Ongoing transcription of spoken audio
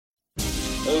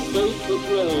a fate which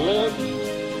will live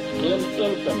in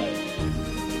infamy.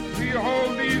 We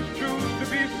hold these truths to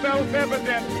be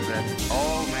self-evident. That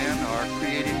all men are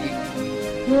created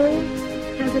equal. War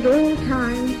has at all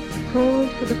times called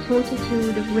for the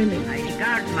fortitude of women. I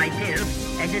regard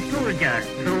myself as a soldier,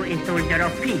 though a soldier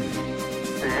of peace.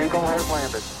 The Eagle has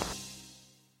landed.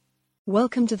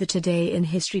 Welcome to the Today in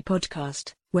History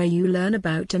podcast, where you learn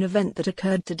about an event that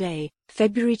occurred today,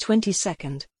 February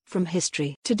 22nd, from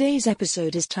history. Today's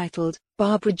episode is titled,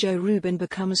 Barbara Jo Rubin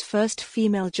becomes first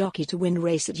female jockey to win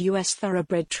race at U.S.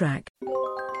 thoroughbred track.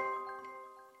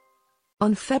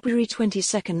 On February 22,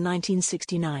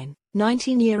 1969,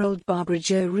 19-year-old Barbara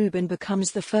Jo Rubin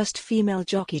becomes the first female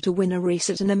jockey to win a race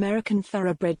at an American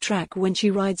thoroughbred track when she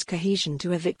rides Cohesion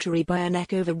to a victory by a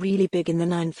neck over Really Big in the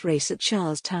ninth race at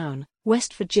Charlestown,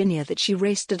 West Virginia. That she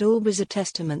raced at all was a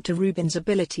testament to Rubin's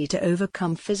ability to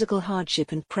overcome physical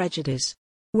hardship and prejudice.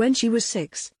 When she was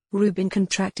 6, Rubin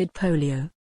contracted polio.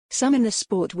 Some in the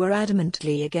sport were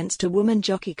adamantly against a woman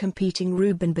jockey competing.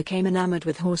 Rubin became enamored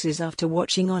with horses after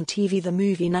watching on TV the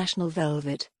movie National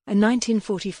Velvet, a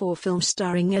 1944 film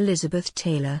starring Elizabeth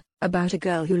Taylor, about a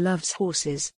girl who loves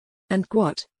horses. And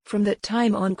quote, from that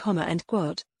time on, end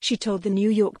quote, she told the New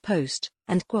York Post,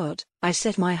 and quote, I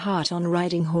set my heart on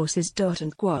riding horses.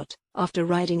 End quote. After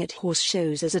riding at horse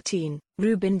shows as a teen,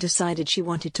 Rubin decided she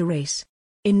wanted to race.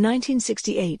 In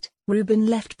 1968, Rubin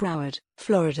left Broward,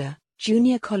 Florida,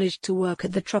 Junior College to work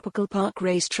at the Tropical Park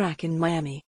racetrack in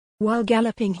Miami. While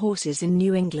galloping horses in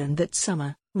New England that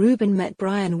summer, Rubin met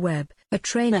Brian Webb, a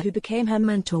trainer who became her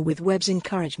mentor. With Webb's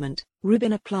encouragement,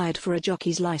 Rubin applied for a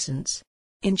jockey's license.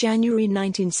 In January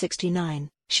 1969,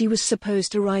 she was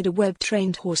supposed to ride a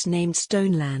Webb-trained horse named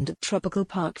Stoneland at Tropical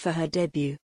Park for her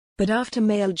debut. But after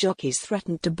male jockeys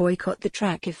threatened to boycott the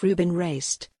track if Rubin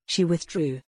raced, she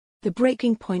withdrew. The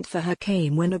breaking point for her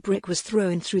came when a brick was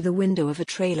thrown through the window of a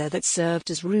trailer that served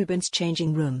as Rubin's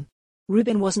changing room.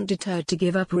 Rubin wasn't deterred to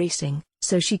give up racing,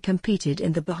 so she competed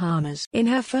in the Bahamas. In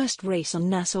her first race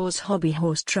on Nassau's hobby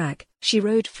horse track, she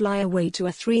rode Flyaway to a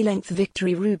 3-length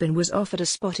victory. Rubin was offered a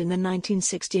spot in the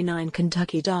 1969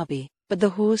 Kentucky Derby, but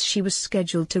the horse she was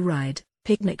scheduled to ride,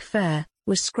 Picnic Fair,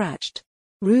 was scratched.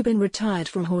 Rubin retired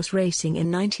from horse racing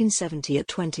in 1970 at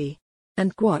 20.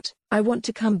 And quote, I want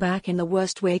to come back in the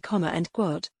worst way, end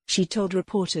quote, she told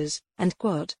reporters, and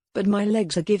quote, but my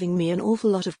legs are giving me an awful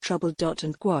lot of trouble.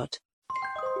 End quote.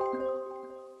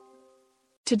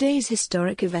 Today's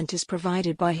historic event is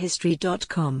provided by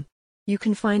History.com. You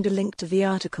can find a link to the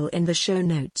article in the show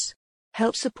notes.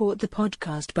 Help support the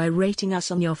podcast by rating us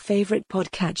on your favorite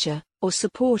podcatcher, or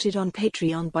support it on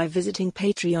Patreon by visiting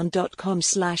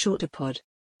patreon.com/autopod.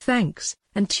 Thanks,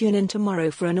 and tune in tomorrow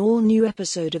for an all-new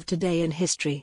episode of Today in History.